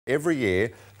Every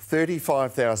year,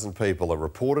 35,000 people are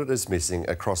reported as missing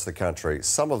across the country.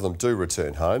 Some of them do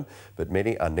return home, but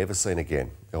many are never seen again.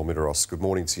 Elmira Ross, good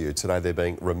morning to you. Today they're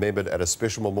being remembered at a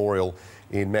special memorial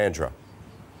in Mandurah.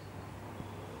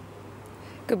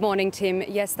 Good morning, Tim.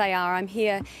 Yes, they are. I'm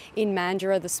here in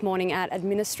Mandurah this morning at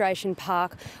Administration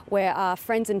Park, where our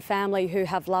friends and family who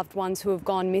have loved ones who have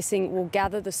gone missing will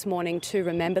gather this morning to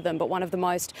remember them. But one of the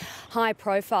most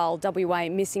high-profile WA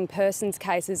missing persons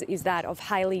cases is that of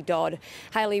Hayley Dodd.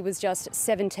 Hayley was just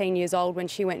 17 years old when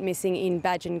she went missing in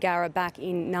Badgingarra back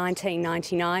in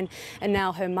 1999, and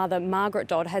now her mother, Margaret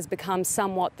Dodd, has become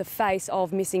somewhat the face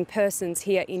of missing persons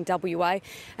here in WA.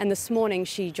 And this morning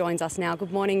she joins us now.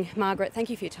 Good morning, Margaret. Thank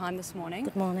you for your time this morning.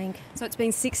 Good morning. So it's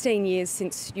been 16 years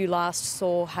since you last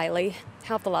saw Hayley.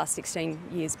 How have the last 16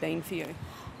 years been for you?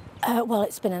 Well,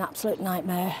 it's been an absolute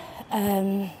nightmare.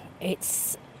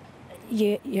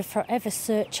 You're forever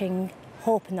searching,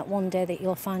 hoping that one day that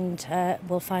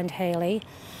we'll find Hayley.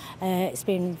 It's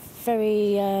been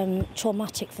very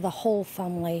traumatic for the whole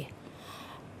family.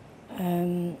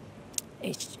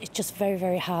 It's just very,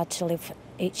 very hard to live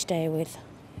each day with.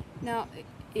 Now,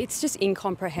 it's just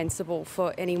incomprehensible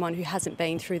for anyone who hasn't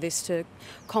been through this to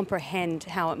comprehend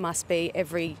how it must be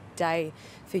every day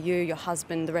for you, your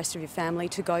husband, the rest of your family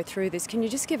to go through this. Can you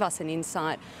just give us an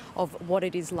insight of what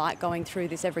it is like going through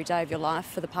this every day of your life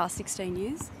for the past 16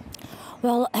 years?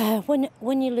 Well,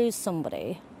 when you lose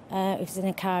somebody, if it's in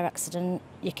a car accident,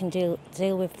 you can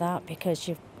deal with that because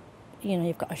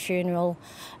you've got a funeral,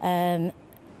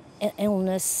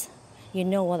 illness. You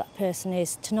know where that person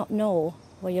is. To not know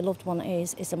where your loved one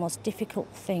is the most difficult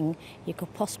thing you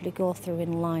could possibly go through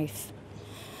in life.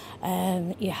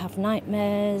 You have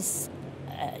nightmares,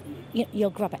 you'll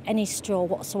grab at any straw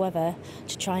whatsoever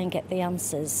to try and get the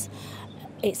answers.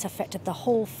 It's affected the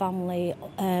whole family.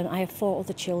 I have 4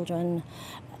 other children.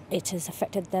 It has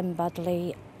affected them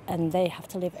badly, and they have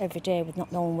to live every day with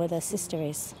not knowing where their sister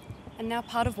is. And now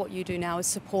part of what you do now is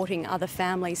supporting other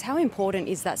families. How important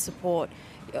is that support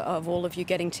of all of you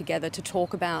getting together to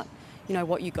talk about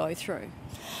what you go through?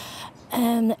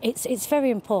 It's very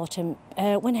important.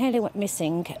 When Hayley went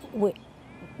missing,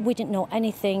 we didn't know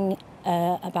anything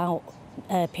about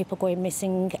people going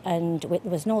missing, and there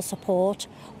was no support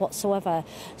whatsoever.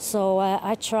 So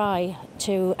I try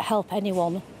to help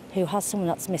anyone who has someone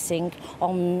that's missing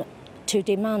to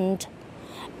demand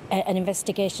an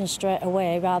investigation straight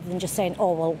away, rather than just saying,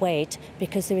 oh, well, wait,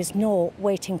 because there is no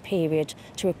waiting period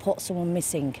to report someone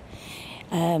missing.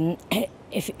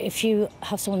 If you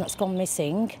have someone that's gone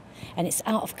missing and it's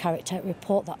out of character,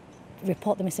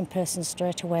 report the missing person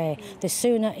straight away. The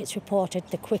sooner it's reported,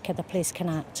 the quicker the police can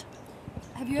act.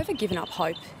 Have you ever given up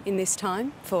hope in this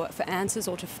time for answers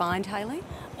or to find Hayley?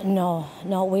 No.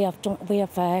 We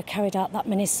have carried out that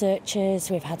many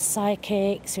searches. We've had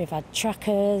psychics, we've had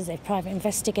trackers, private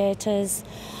investigators.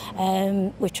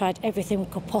 We've tried everything we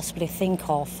could possibly think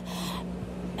of.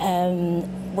 And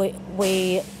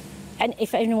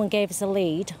if anyone gave us a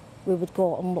lead, we would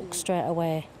go and look straight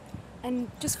away.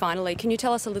 And just finally, can you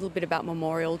tell us a little bit about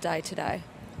Memorial Day today?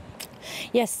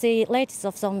 Yes, the ladies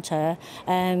of Zonta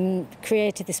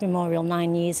created this memorial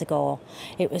 9 years ago.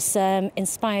 It was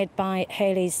inspired by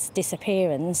Hayley's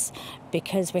disappearance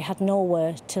because we had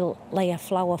nowhere to lay a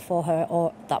flower for her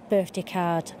or that birthday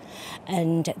card,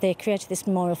 and they created this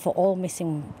memorial for all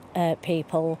missing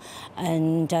people,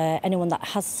 and anyone that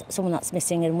has someone that's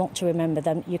missing and want to remember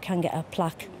them, you can get a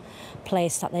plaque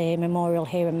placed at the memorial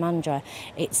here in Mandurah.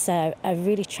 It's a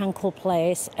really tranquil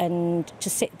place, and to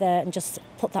sit there and just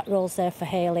put that rose there for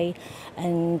Hayley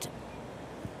and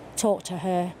talk to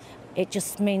her, it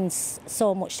just means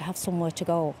so much to have somewhere to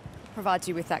go. Provides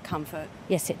you with that comfort?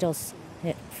 Yes, it does.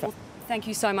 Yeah. Well, thank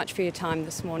you so much for your time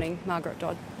this morning, Margaret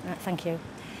Dodd. Thank you.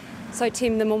 So,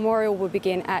 Tim, the memorial will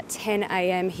begin at 10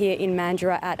 a.m. here in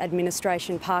Mandurah at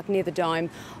Administration Park near the Dome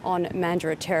on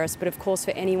Mandurah Terrace. But of course,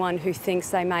 for anyone who thinks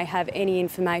they may have any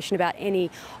information about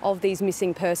any of these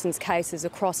missing persons cases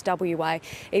across WA,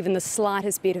 even the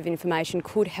slightest bit of information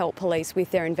could help police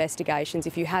with their investigations.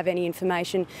 If you have any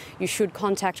information, you should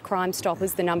contact Crime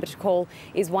Stoppers. The number to call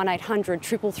is 1800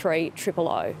 333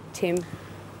 000. Tim?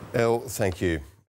 Elle, thank you.